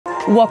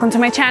Welcome to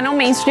my channel,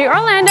 Main Street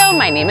Orlando.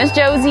 My name is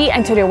Josie,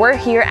 and today we're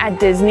here at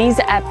Disney's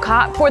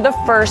Epcot for the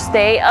first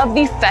day of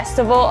the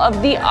Festival of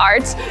the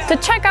Arts to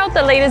check out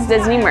the latest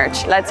Disney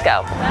merch. Let's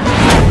go.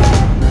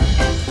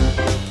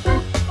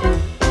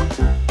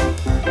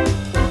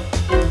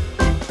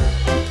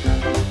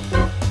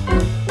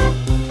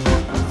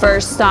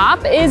 First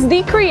stop is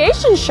the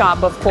Creation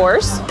Shop, of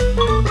course.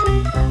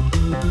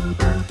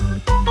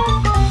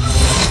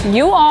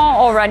 You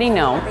all already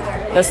know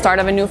the start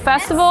of a new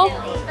festival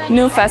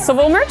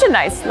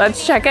merchandise.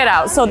 Let's check it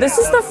out. So this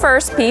is the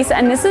first piece,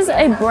 and this is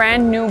a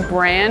brand new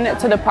brand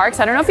to the parks.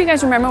 I don't know if you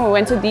guys remember when we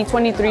went to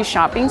D23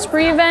 shopping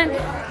spree event,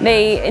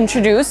 they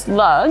introduced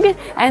Lug,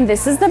 and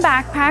this is the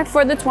backpack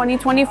for the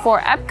 2024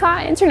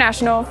 Epcot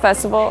International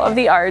Festival of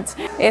the Arts.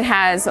 It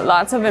has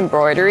lots of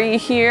embroidery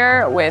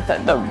here with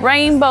the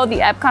rainbow, the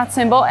Epcot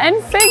symbol,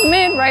 and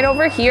Figment right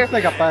over here. It's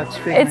like a patch.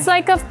 Figment. It's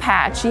like a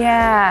patch,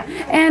 yeah.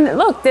 And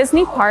look,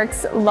 Disney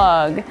Parks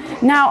Lug.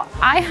 Now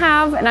I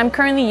have, and I'm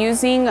currently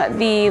using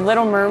the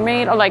Little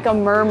Mermaid, or like a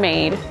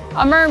mermaid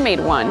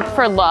one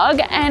for Lug,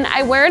 and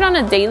I wear it on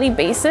a daily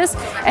basis,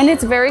 and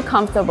it's very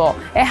comfortable.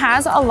 It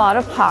has a lot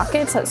of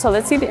pockets, so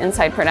let's see the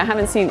inside print. I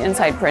haven't seen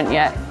inside print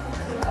yet.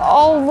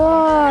 Oh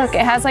look,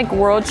 it has like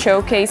World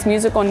Showcase,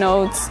 musical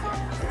notes,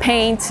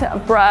 paint,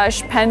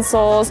 brush,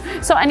 pencils.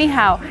 So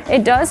anyhow,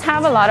 it does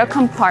have a lot of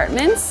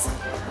compartments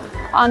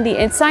on the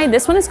inside.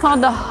 This one is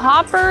called the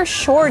Hopper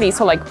Shorty,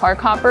 so like park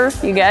hopper,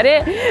 you get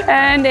it?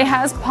 And it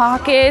has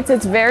pockets.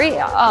 It's very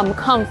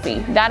comfy,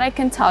 that I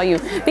can tell you,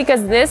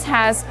 because this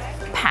has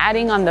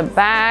padding on the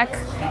back,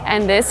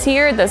 and this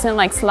here doesn't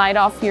like slide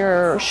off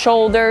your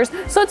shoulders,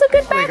 so it's a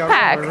good backpack.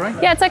 Like rubber,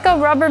 right? Yeah, it's like a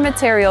rubber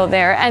material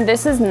there, and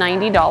this is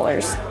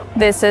 $90.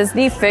 This is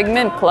the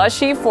Figment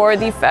plushie for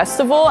the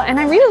festival, and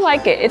I really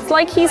like it. It's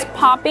like he's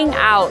popping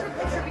out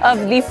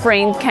of the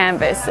framed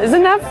canvas.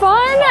 Isn't that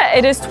fun?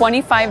 It is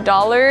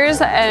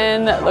 $25,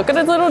 and look at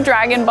his little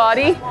dragon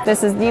body.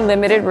 This is the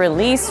limited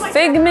release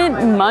Figment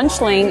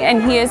Munchling,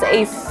 and he is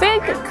a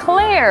Fig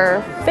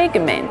Claire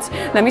Figment.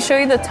 Let me show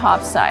you the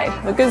top side.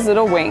 Look at his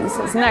little wings.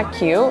 Isn't that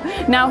cute?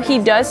 Now he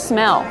does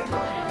smell.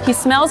 He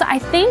smells, I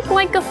think,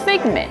 like a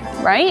figment,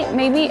 right?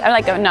 Maybe, or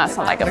like a, no, it's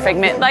not like a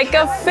figment, like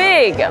a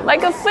fig.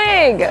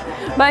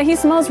 But he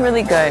smells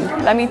really good,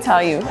 let me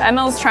tell you.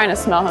 Emil's trying to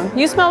smell him.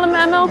 You smell him,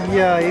 Emil?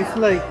 Yeah, it's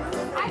like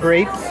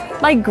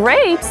grapes. Like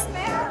grapes?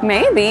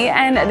 Maybe,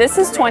 and this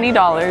is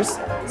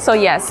 $20. So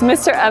yes,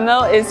 Mr.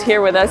 Emil is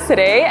here with us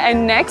today.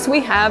 And next we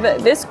have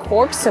this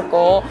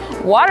Corksicle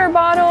water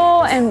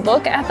bottle, and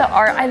look at the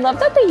art. I love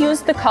that they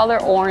used the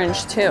color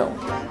orange too.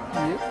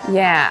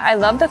 Yeah, I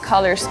love the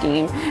color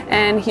scheme.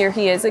 And here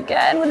he is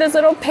again with his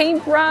little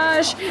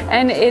paintbrush,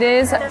 and it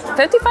is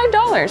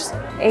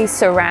 $55. A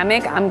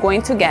ceramic, I'm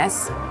going to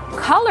guess,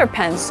 color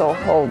pencil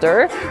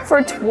holder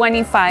for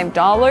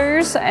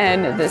 $25,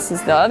 and this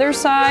is the other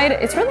side.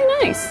 It's really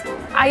nice.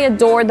 I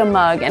adore the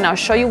mug, and I'll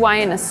show you why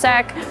in a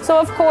sec. So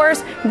of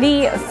course,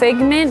 the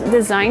Figment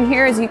design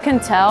here, as you can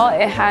tell,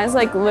 it has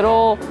like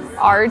little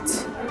art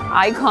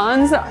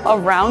icons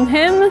around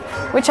him,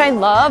 which I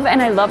love,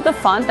 and I love the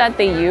font that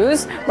they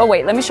use. But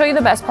wait, let me show you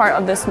the best part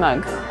of this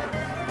mug.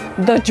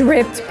 The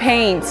dripped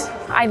paint.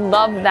 I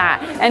love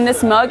that. And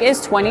this mug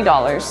is $20.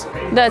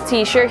 The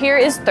t-shirt here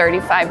is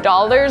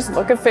 $35.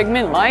 Look at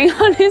Figment lying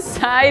on his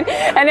side,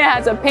 and it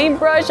has a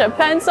paintbrush, a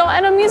pencil,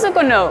 and a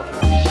musical note.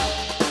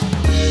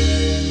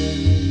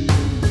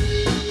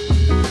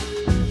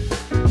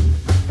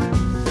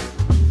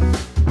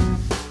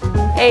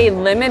 A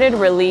limited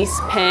release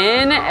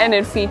pin, and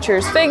it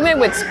features Figment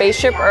with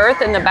Spaceship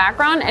Earth in the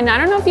background, and I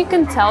don't know if you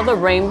can tell, the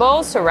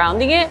rainbow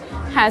surrounding it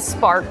has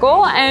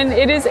sparkle, and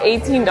it is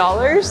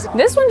 $18.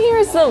 This one here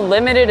is the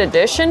limited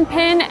edition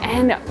pin,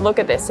 and look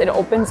at this, it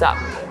opens up.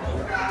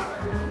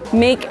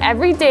 Make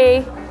every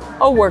day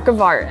a work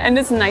of art, and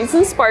it's nice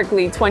and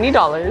sparkly,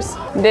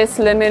 $20. This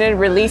limited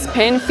release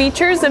pin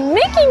features a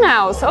Mickey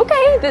Mouse.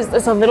 Okay,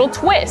 there's a little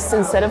twist.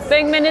 Instead of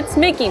Figment, it's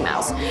Mickey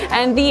Mouse.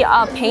 And the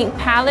paint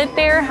palette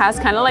there has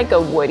kind of like a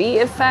woody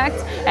effect,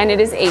 and it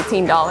is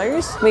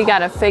 $18. We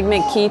got a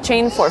Figment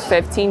keychain for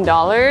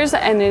 $15,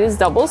 and it is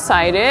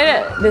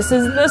double-sided. This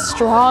is the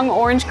strong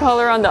orange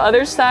color on the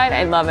other side.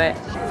 I love it.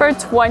 For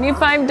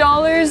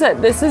 $25,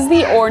 this is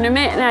the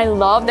ornament, and I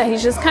love that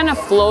he's just kind of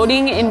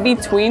floating in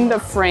between the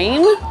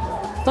frame.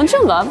 Don't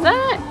you love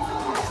that?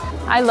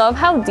 I love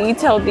how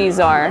detailed these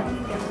are.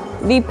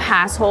 The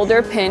pass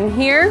holder pin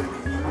here,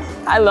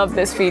 I love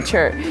this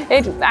feature.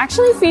 It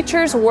actually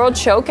features World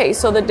Showcase,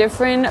 so the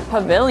different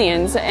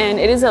pavilions, and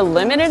it is a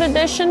limited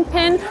edition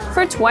pin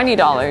for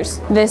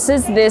 $20. This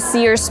is this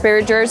year's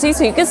Spirit jersey,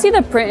 so you can see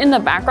the print in the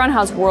background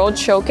has World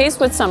Showcase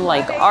with some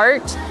like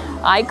art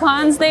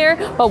icons there.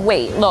 But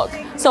wait, look.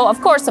 So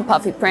of course the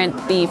puffy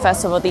print, the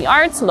Festival of the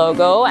Arts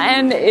logo,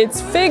 and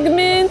it's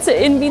Figment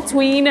in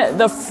between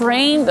the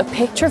frame, the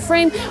picture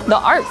frame, the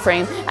art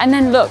frame, and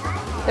then look,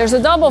 there's a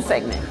double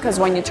Figment, because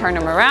when you turn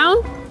them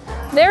around,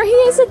 there he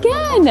is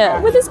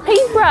again with his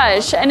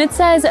paintbrush. And it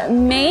says,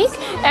 make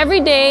every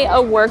day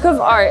a work of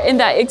art in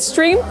that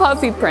extreme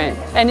puffy print.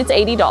 And it's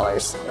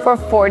 $80. For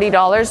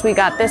 $40, we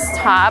got this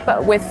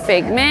top with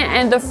figment.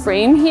 And the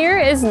frame here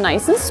is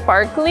nice and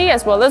sparkly,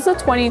 as well as a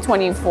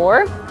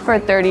 2024. For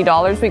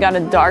 $30, we got a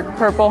dark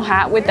purple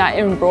hat with that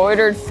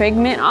embroidered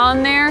figment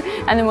on there.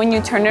 And then when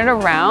you turn it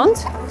around,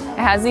 it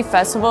has the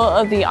Festival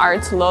of the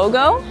Arts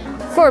logo.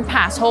 For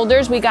pass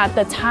holders, we got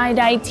the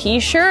tie-dye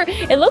t-shirt.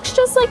 It looks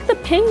just like the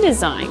pin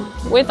design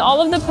with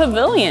all of the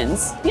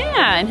pavilions.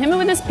 Yeah, and him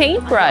with his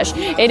paintbrush.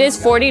 It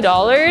is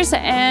 $40,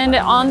 and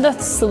on the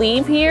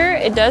sleeve here,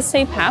 it does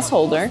say pass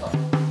holder.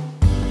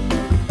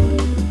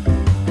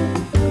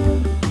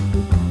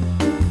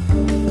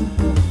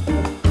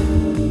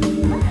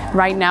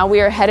 Right now, we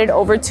are headed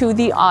over to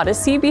the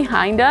Odyssey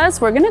behind us.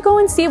 We're gonna go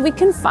and see if we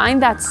can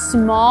find that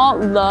small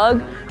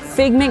lug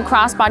figment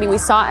crossbody we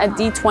saw at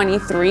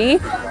D23,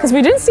 because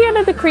we didn't see it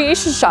at the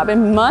creation shop. It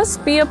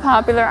must be a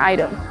popular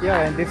item.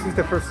 Yeah, and this is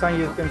the first time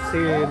you can see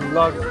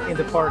lug in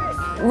the park.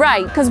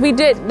 Right, because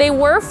they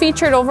were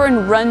featured over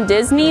in Run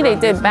Disney. They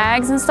did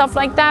bags and stuff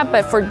like that,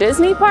 but for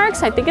Disney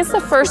parks, I think it's the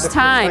first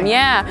time.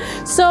 Yeah,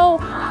 so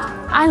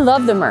I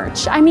love the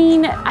merch. I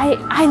mean,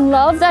 I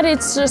love that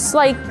it's just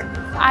like,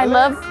 I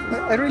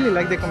really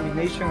like the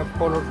combination of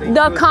colors.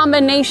 The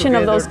combination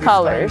of those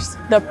colors.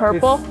 The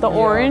purple, the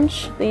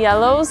orange, the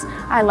yellows.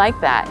 I like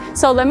that.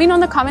 So let me know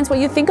in the comments what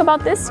you think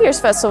about this year's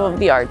Festival of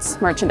the Arts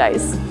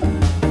merchandise.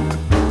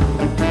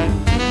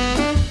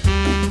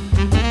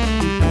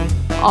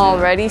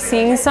 Already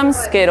seeing some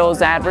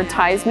Skittles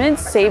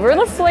advertisements. Savor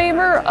the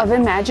flavor of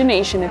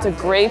imagination. It's a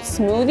grape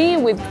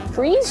smoothie with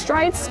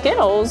freeze-dried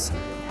Skittles,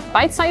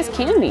 bite-sized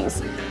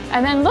candies.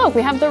 And then look,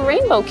 we have the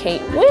rainbow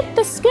cake with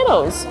the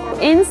Skittles.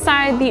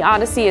 Inside the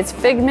Odyssey, it's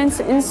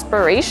Figment's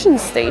inspiration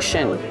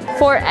station.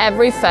 For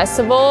every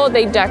festival,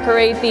 they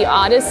decorate the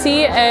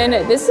Odyssey, and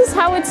this is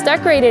how it's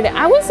decorated.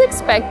 I was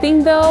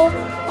expecting, though,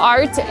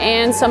 art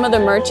and some of the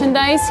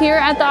merchandise here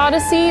at the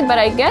Odyssey, but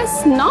I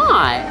guess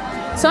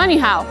not. So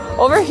anyhow,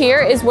 over here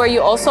is where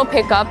you also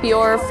pick up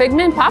your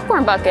Figment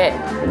popcorn bucket.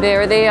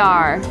 There they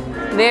are.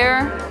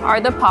 There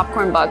are the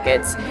popcorn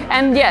buckets.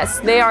 And yes,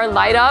 they are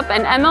light up,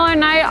 and ML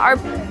and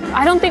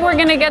I don't think we're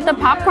gonna get the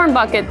popcorn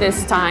bucket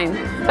this time.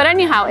 But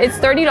anyhow, it's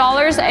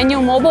 $30 and you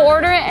mobile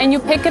order it and you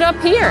pick it up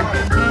here.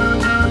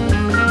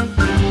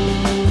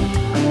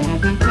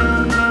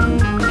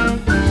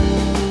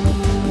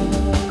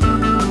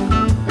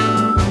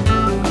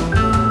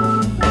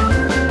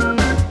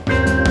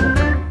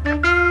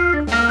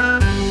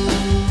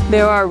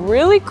 There are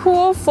really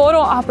cool photo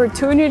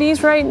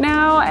opportunities right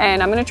now,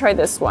 and I'm gonna try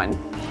this one.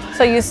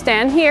 So you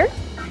stand here,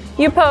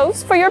 you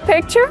pose for your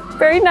picture,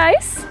 very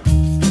nice.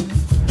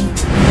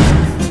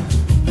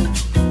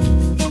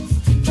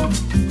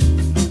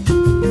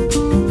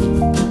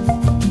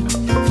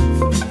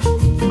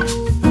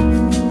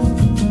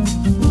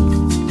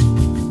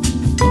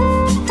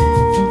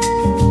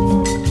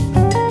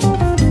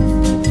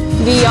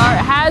 The art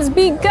has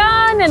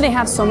begun, and they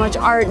have so much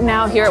art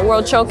now here at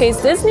World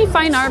Showcase. Disney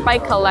Fine Art by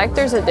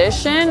Collector's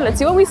Edition. Let's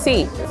see what we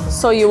see.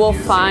 So you will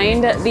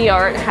find the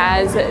art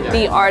has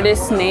the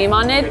artist's name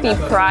on it, the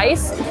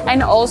price,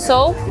 and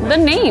also the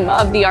name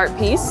of the art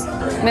piece.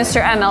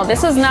 Mr. ML,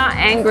 this is not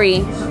Angry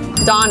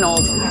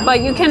Donald,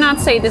 but you cannot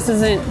say this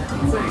isn't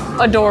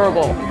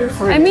adorable.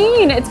 I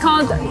mean, it's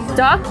called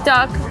Duck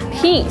Duck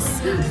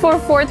Piece for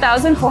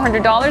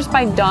 $4,400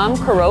 by Dom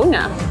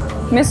Corona.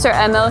 Mr.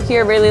 ML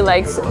here really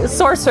likes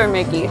Sorcerer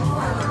Mickey.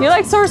 You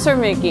like Sorcerer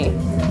Mickey?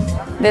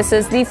 This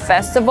is the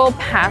Festival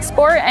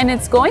Passport, and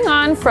it's going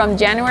on from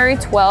January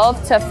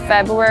 12th to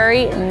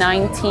February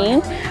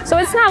 19th. So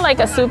it's not like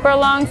a super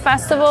long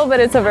festival,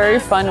 but it's a very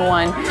fun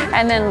one.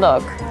 And then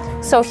look,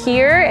 so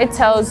here it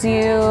tells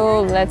you,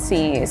 let's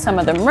see, some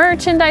of the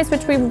merchandise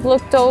which we've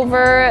looked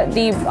over,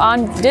 the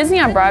Disney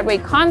on Broadway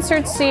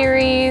concert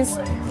series,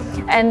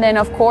 and then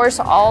of course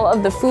all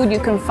of the food you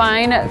can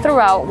find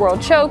throughout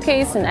World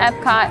Showcase and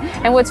Epcot.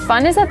 And what's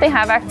fun is that they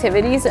have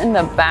activities in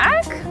the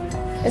back.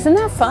 Isn't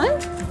that fun?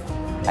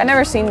 I've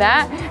never seen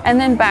that. And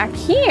then back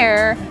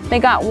here, they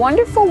got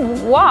wonderful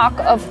walk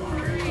of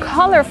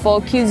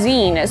colorful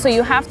cuisine. So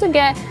you have to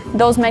get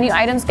those menu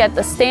items, get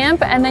the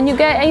stamp, and then you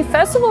get a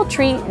festival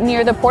treat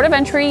near the port of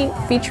entry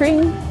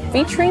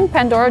featuring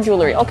Pandora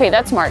jewelry. Okay,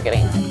 that's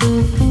marketing.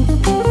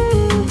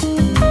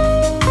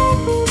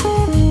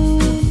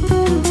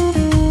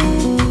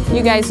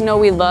 You guys know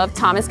we love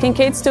Thomas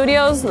Kincaid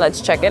Studios. Let's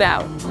check it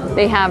out.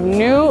 They have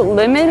new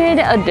limited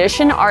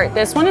edition art.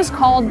 This one is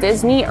called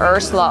Disney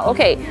Ursula.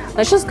 Okay,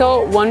 let's just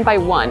go one by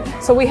one.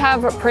 So we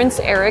have Prince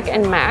Eric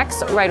and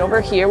Max right over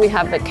here. We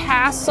have the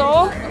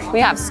castle. We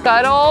have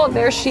Scuttle.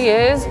 There she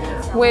is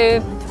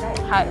with,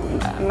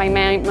 my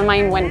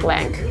mind went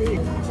blank.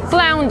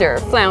 Flounder.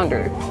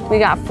 We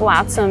got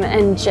Flotsam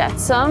and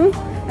Jetsam.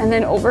 And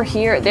then over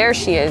here, there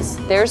she is.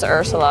 There's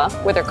Ursula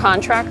with her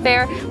contract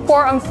there.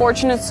 Poor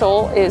Unfortunate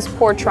Soul is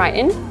poor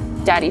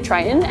Triton, Daddy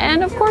Triton,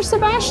 and of course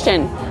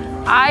Sebastian.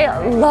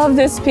 I love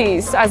this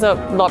piece as a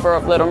lover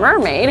of Little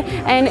Mermaid.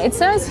 And it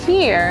says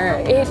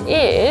here it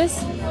is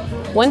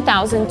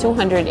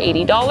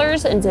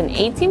 $1,280 and it's an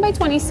 18 by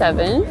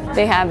 27.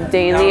 They have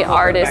daily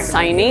artist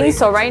signing.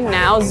 So right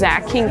now,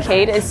 Zach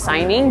Kincaid is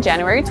signing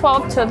January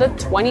 12th to the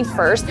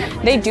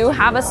 21st. They do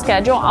have a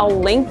schedule. I'll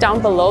link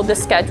down below the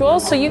schedule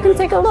so you can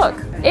take a look.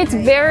 It's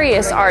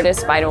various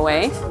artists, by the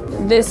way.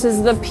 This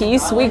is the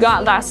piece we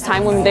got last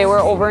time when they were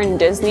over in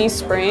Disney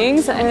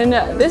Springs. And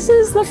this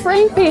is the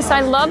Frank piece. I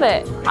love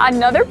it.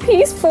 Another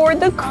piece for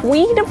the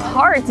Queen of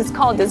Hearts. It's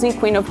called Disney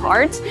Queen of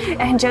Hearts.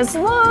 And just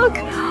look.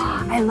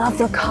 I love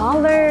the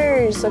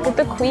colors. Look at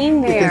the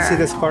queen there. You can see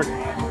the spark.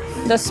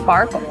 The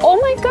spark. Oh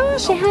my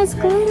gosh, it has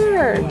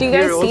glitter. Do you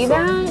guys see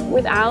that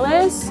with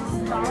Alice?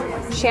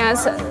 She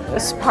has a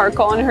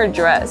sparkle on her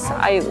dress.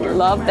 I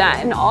love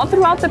that. And all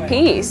throughout the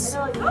piece.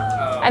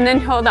 And then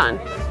hold on.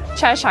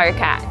 Cheshire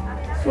Cat.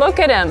 Look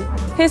at him.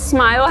 His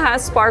smile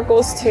has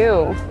sparkles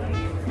too.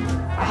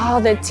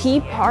 Oh, the tea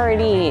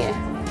party.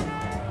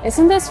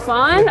 Isn't this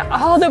fun?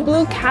 Oh, the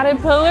blue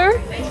caterpillar.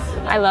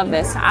 I love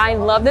this. I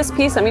love this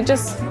piece. Let me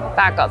just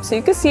back up so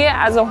you can see it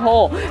as a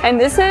whole. And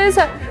this is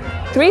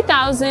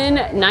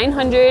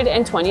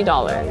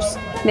 $3,920.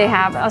 They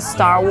have a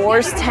Star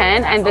Wars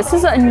 10, and this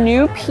is a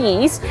new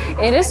piece.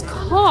 It is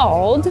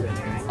called,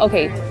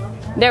 okay,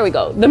 there we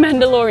go, The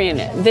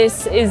Mandalorian.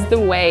 This is the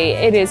way.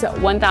 It is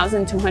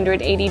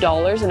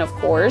 $1,280, and of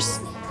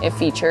course, it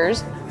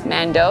features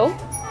Mando,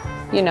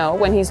 you know,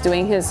 when he's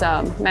doing his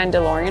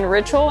Mandalorian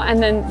ritual. And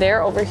then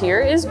there over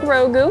here is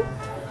Grogu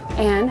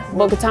and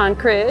Bo-Katan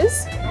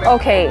Kryze.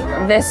 Okay,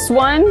 this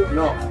one,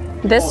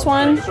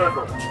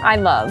 I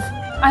love.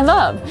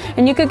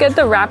 And you could get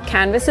the wrap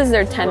canvases.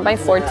 They're 10 by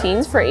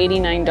 14s for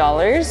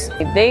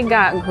 $89. They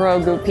got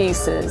Grogu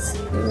pieces.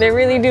 They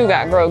really do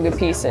got Grogu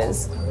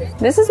pieces.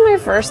 This is my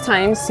first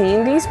time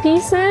seeing these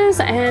pieces,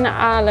 and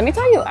let me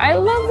tell you, I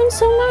love them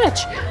so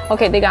much.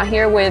 Okay, they got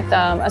here with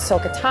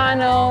Ahsoka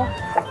Tano.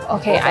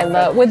 Okay, I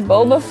love with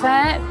Boba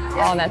Fett.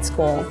 Oh, that's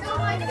cool.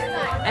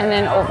 And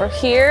then over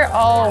here,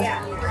 oh,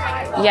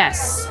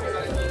 yes.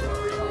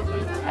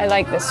 I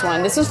like this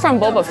one. This is from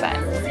Boba Fett.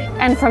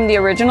 And from the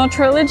original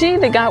trilogy,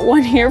 they got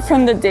one here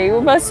from the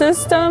Dagobah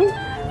system.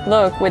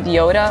 Look, with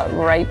Yoda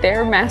right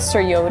there, Master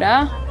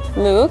Yoda,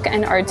 Luke,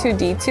 and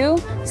R2-D2.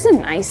 This is a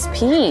nice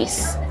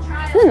piece.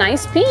 This is a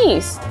nice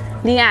piece.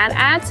 The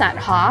AT-ATs at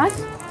Hoth.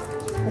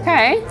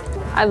 Okay.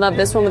 I love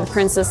this one with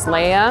Princess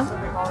Leia.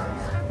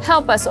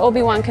 Help us,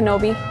 Obi-Wan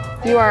Kenobi.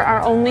 You are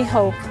our only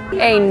hope.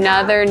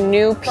 Another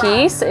new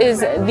piece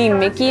is the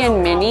Mickey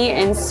and Minnie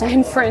in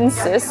San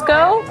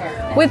Francisco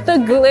with the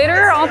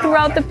glitter all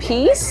throughout the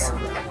piece.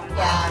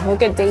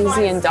 Look at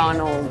Daisy and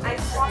Donald.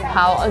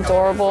 How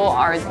adorable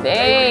are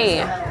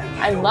they?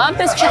 I love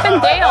this Chip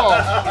and Dale.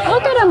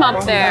 Look at them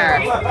up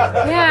there.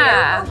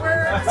 Yeah,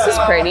 this is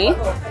pretty.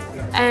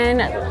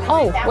 And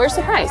oh, where's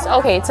the price?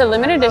 Okay, it's a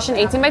limited edition,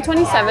 18 by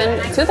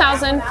 27,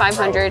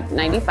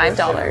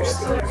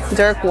 $2,595.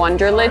 Dirk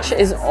Wunderlich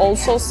is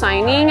also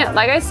signing.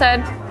 Like I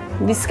said,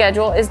 the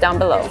schedule is down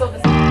below.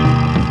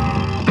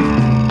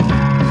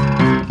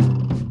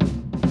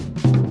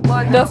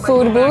 The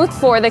food booth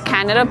for the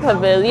Canada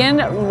Pavilion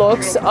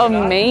looks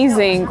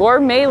amazing.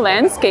 Gourmet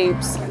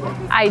landscapes.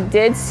 I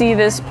did see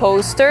this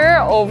poster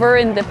over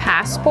in the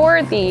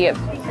Passport, the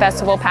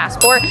Festival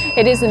Passport.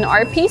 It is an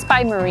art piece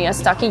by Maria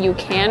Stuckey. You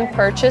can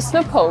purchase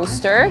the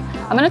poster.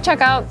 I'm gonna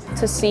check out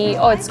to see,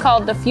 oh, it's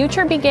called The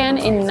Future Began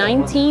in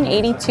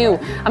 1982.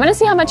 I'm gonna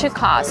see how much it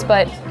costs,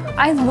 but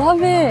I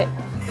love it.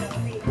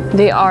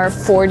 They are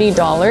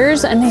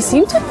 $40 and they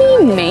seem to be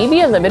maybe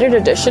a limited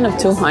edition of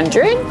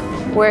 200.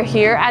 We're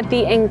here at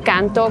the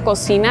Encanto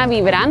Cocina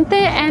Vibrante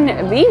and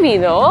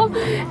Vivido,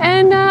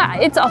 and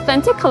it's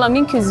authentic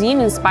Colombian cuisine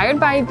inspired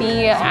by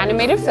the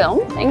animated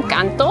film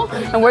Encanto.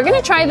 And we're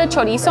gonna try the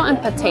chorizo and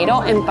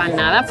potato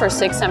empanada for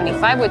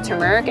 $6.75 with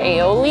turmeric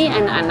aioli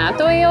and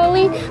annatto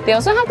aioli. They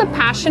also have the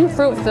passion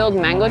fruit filled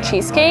mango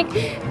cheesecake.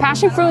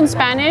 Passion fruit in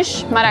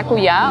Spanish,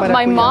 maracuya.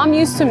 My mom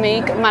used to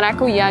make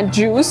maracuya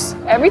juice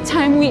every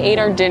time we ate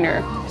our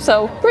dinner,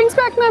 so brings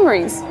back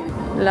memories.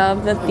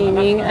 Love the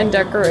theming and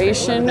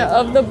decoration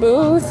of the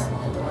booth.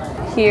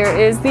 Here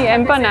is the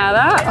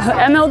empanada.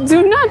 ML,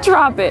 do not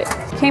drop it.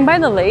 Came by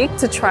the lake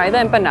to try the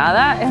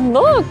empanada, and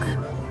look,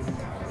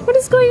 what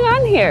is going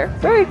on here?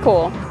 Very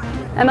cool.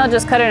 ML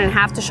just cut it in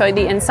half to show you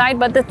the inside,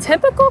 but the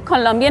typical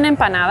Colombian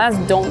empanadas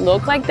don't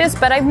look like this.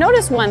 But I've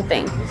noticed one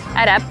thing.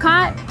 At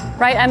Epcot,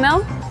 right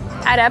ML?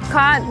 At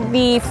Epcot,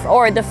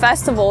 the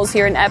festivals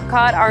here in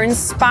Epcot are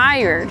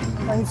inspired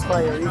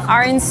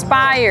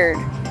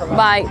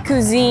by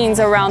cuisines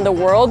around the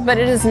world, but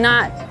it is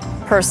not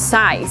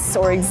precise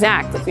or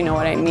exact, if you know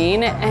what I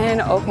mean.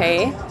 And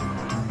okay,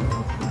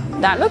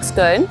 that looks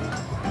good.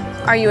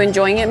 Are you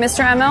enjoying it,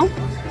 Mr. ML?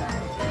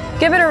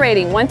 Give it a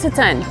rating, 1 to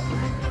 10.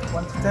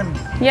 1 to 10?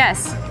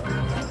 Yes.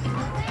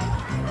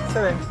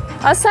 7.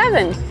 A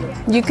 7.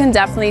 You can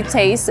definitely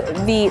taste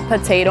the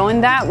potato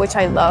in that, which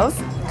I love.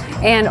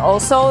 And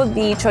also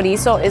the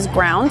chorizo is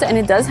ground and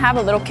it does have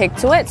a little kick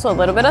to it, so a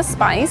little bit of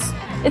spice.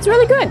 It's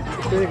really good.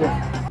 Really good.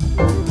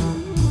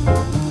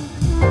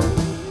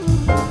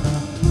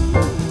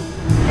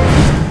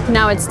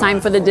 it's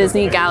time for the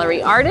Disney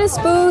Gallery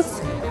Artist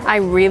booth. I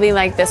really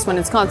like this one.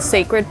 It's called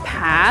Sacred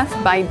Path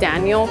by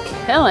Daniel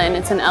Killen.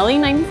 It's an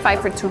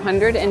LE95 for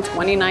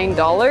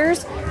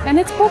 $229, and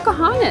it's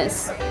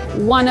Pocahontas.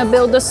 Wanna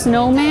Build a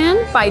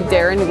Snowman by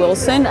Darren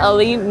Wilson,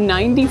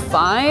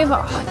 LE95.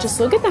 Oh,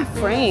 just look at that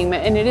frame,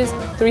 and it is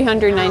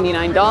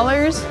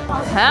 $399.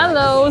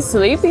 Hello,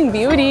 Sleeping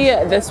Beauty.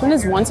 This one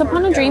is Once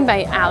Upon a Dream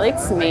by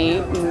Alex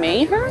Mayer,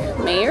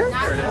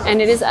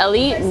 and it is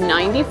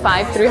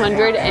LE95,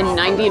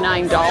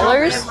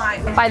 $399.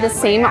 By the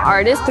same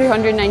artist,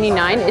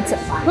 $399. It's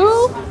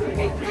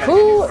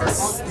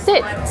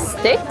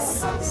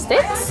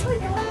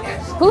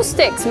Who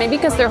Sticks? Maybe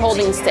because they're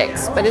holding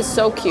sticks, but it's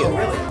so cute.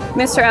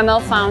 Mr. ML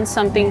found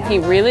something he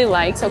really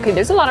likes. Okay,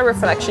 there's a lot of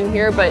reflection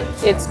here, but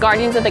it's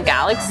Guardians of the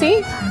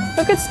Galaxy.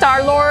 Look at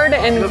Star-Lord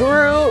and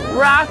Groot,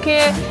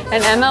 Rocket,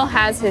 and ML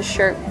has his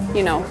shirt,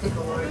 you know,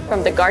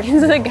 from the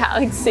Guardians of the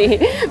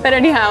Galaxy. But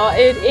anyhow,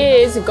 it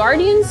is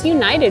Guardians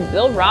United,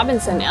 Bill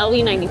Robinson,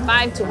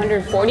 LE95,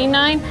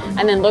 $249.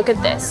 And then look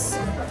at this.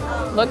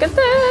 Look at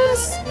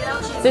this.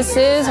 This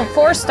is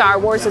for Star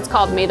Wars. It's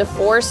called May the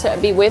Force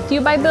Be With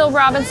You by Bill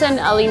Robinson,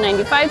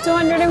 LE95,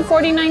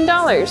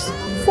 $249.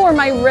 For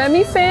my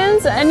Remy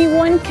fans,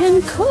 Anyone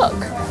Can Cook,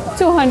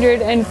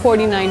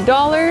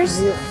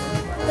 $249.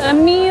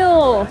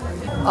 Emil.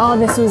 Oh,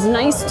 this was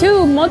nice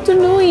too.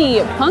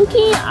 Motunui.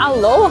 Punky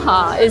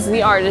Aloha is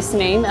the artist's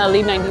name,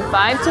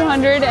 LE95,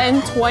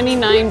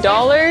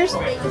 $229.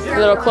 A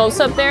little close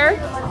up there.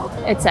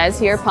 It says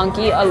here,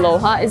 Punky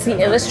Aloha is the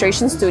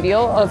illustration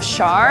studio of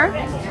Shar.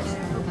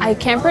 I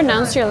can't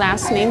pronounce your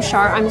last name,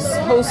 Shar. I'm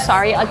so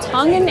sorry. A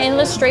Tongan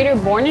illustrator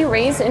born and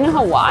raised in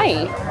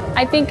Hawaii.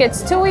 I think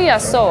it's Tui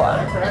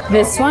Asoa.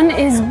 This one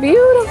is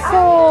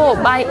beautiful.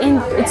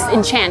 It's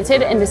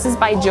Enchanted, and this is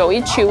by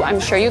Joey Chu.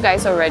 I'm sure you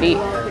guys already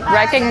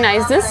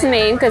recognize this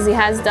name because he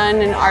has done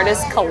an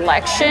artist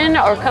collection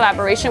or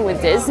collaboration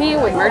with Disney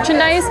with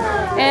merchandise.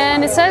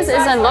 And it says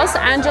is a Los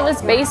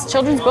Angeles-based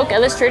children's book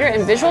illustrator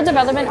and visual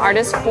development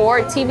artist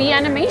for TV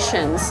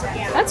animations.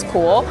 That's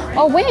cool.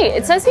 Oh wait,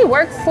 it says he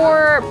worked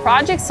for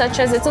projects such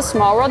as It's a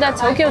Small World at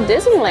Tokyo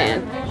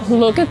Disneyland.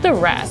 Look at the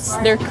rats.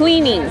 They're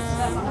cleaning.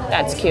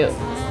 That's cute.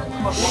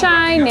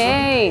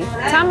 Shiny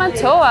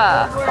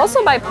Tamatoa,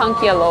 also by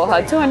Punky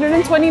Aloha,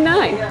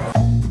 $229.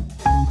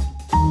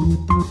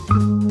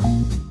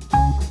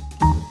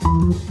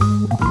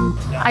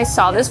 I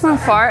saw this from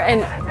far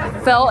and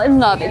fell in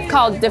love. It's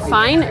called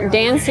Define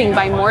Dancing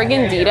by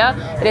Morgan Dita.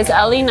 It is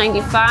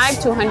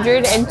LE95,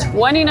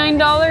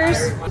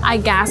 $229. I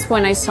gasped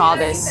when I saw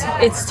this.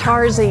 It's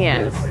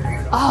Tarzan.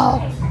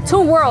 Oh, Two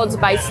Worlds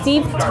by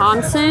Steve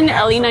Thompson,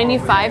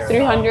 LE95,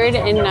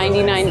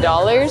 $399.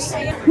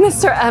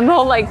 Mr.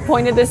 Emil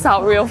pointed this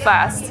out real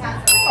fast.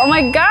 Oh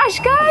my gosh,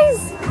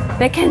 guys!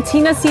 The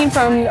cantina scene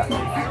from,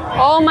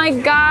 oh my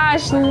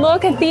gosh,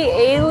 look at the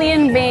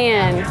alien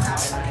band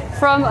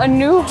from A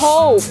New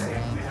Hope.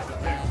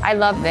 I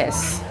love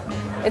this.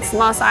 It's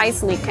Mos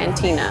Eisley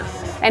Cantina.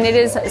 And it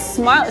is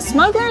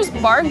Smuggler's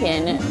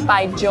Bargain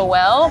by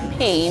Joelle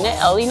Payne,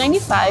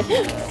 LE95,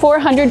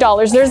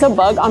 $400. There's a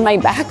bug on my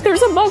back.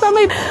 There's a bug on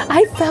my back.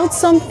 I felt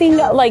something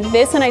like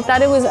this, and I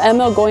thought it was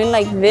Emil going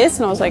like this,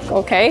 and I was like,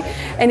 okay.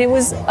 And it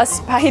was a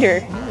spider.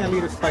 Yeah,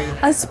 little spider.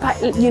 A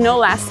spider. You know,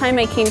 last time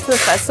I came to the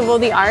Festival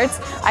of the Arts,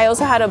 I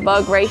also had a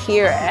bug right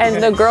here,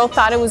 and the girl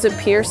thought it was a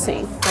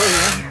piercing.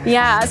 Oh, yeah?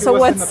 Yeah,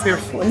 so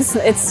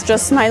it's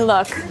just my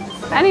luck.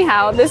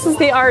 Anyhow, this is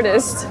the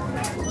artist.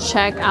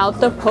 Check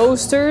out the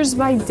posters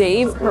by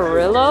Dave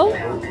Perillo.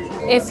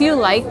 If you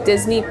like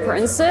Disney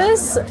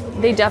Princess,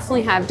 they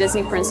definitely have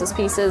Disney Princess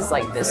pieces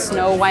like this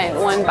Snow White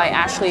one by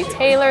Ashley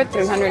Taylor,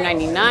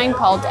 $399,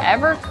 called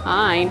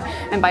Everkind.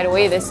 And by the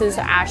way, this is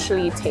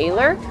Ashley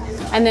Taylor.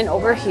 And then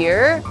over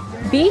here,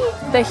 Be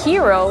the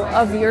Hero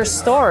of Your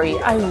Story.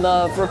 I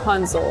love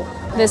Rapunzel.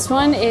 This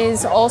one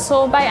is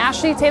also by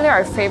Ashley Taylor,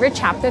 our favorite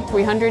chapter,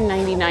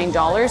 $399,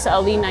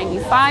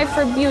 LE95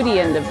 for Beauty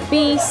and the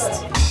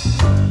Beast.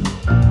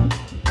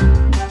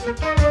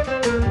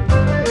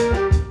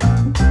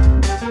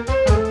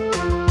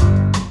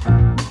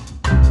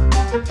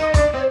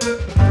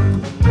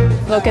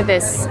 Look at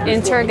this,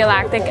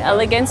 Intergalactic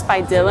Elegance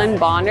by Dylan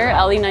Bonner,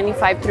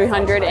 LE95,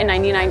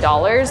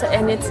 $399,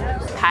 and it's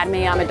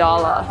Padme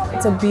Amidala.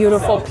 It's a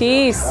beautiful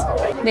piece.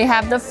 They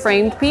have the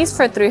framed piece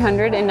for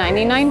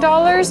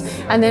 $399,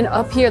 and then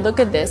up here,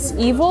 look at this,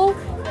 Evil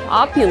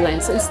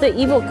Opulence. It's the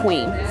Evil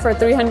Queen for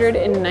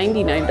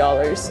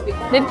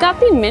 $399. They've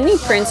got the mini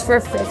prints for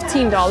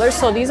 $15,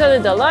 so these are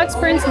the deluxe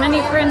prints,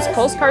 mini prints,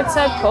 postcard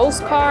set,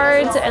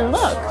 postcards, and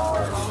look.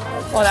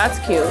 Oh, that's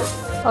cute.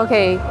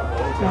 Okay,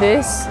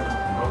 this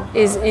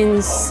is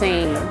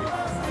insane.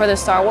 For the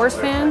Star Wars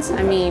fans,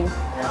 I mean,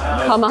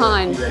 come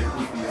on.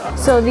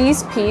 So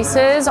these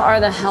pieces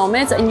are the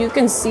helmets, and you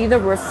can see the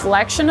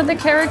reflection of the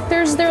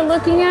characters they're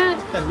looking at.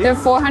 They're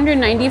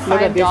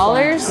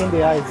 $495. In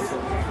the eyes.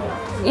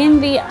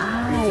 In the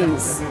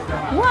eyes.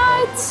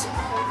 What?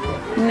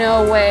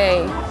 No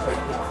way.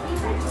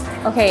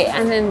 Okay,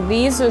 and then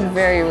these look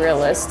very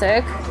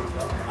realistic.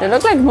 They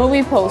look like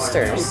movie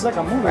posters, It's like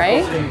a movie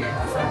right? poster.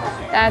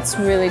 That's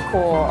really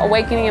cool.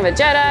 Awakening of a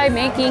Jedi,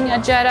 Making a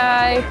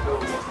Jedi.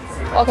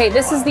 Okay,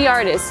 this is The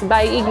Artist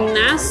by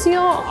Ignacio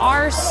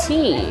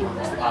R.C.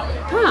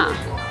 Huh.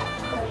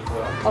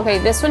 Okay,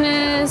 this one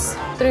is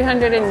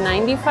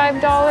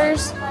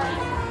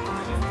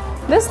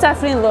 $395. This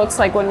definitely looks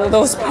like one of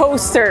those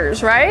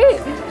posters, right?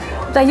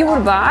 That you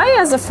would buy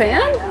as a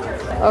fan?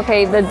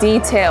 Okay, the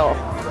detail.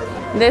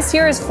 This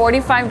here is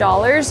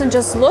 $45 and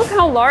just look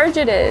how large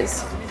it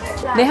is.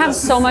 They have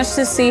so much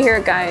to see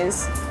here,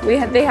 guys.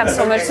 They have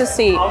so much to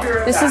see.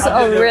 This is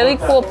a really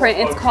cool print.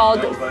 It's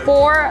called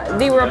For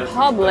the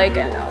Republic,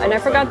 and I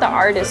forgot the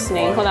artist's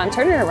name. Hold on,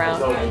 turn it around.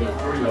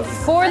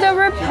 For the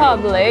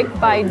Republic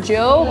by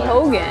Joe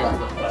Hogan,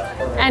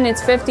 and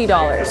it's $50.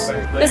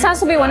 This has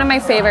to be one of my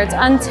favorites.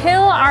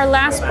 Until Our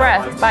Last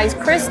Breath by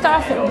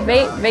Christoph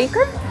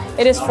Baker.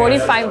 It is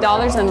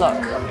 $45, and look,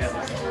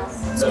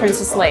 it's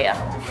Princess Leia.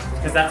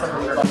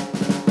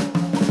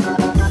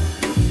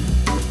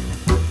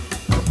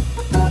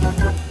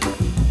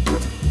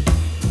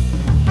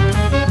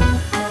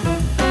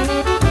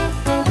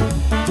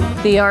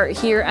 The art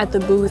here at the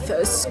booth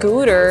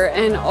Scooter,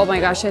 and oh my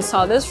gosh, I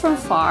saw this from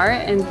far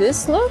and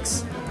this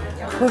looks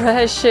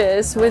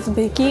precious with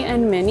Mickey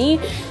and Minnie.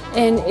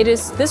 And it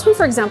is, this one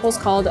for example is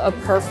called A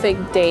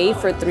Perfect Day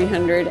for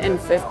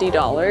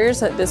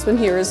 $350. This one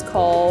here is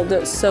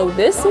called So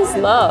This Is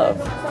Love.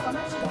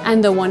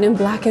 And the one in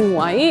black and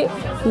white,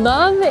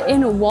 Love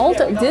in Walt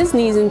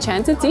Disney's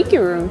Enchanted Tiki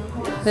Room.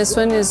 This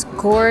one is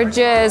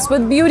gorgeous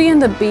with Beauty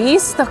and the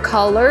Beast, the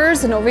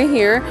colors. And over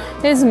here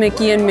is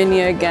Mickey and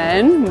Minnie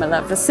again,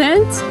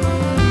 Maleficent.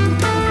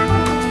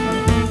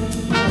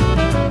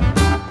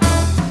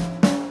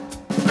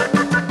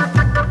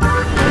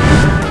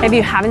 If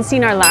you haven't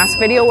seen our last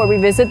video where we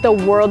visit the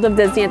world of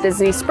Disney at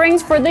Disney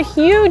Springs for the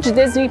huge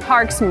Disney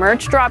Parks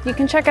merch drop, you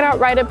can check it out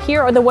right up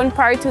here, or the one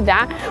prior to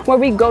that where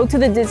we go to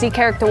the Disney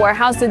Character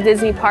Warehouse, the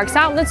Disney Parks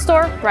outlet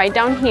store right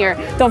down here.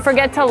 Don't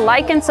forget to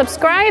like and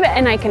subscribe,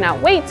 and I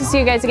cannot wait to see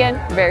you guys again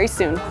very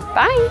soon.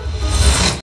 Bye!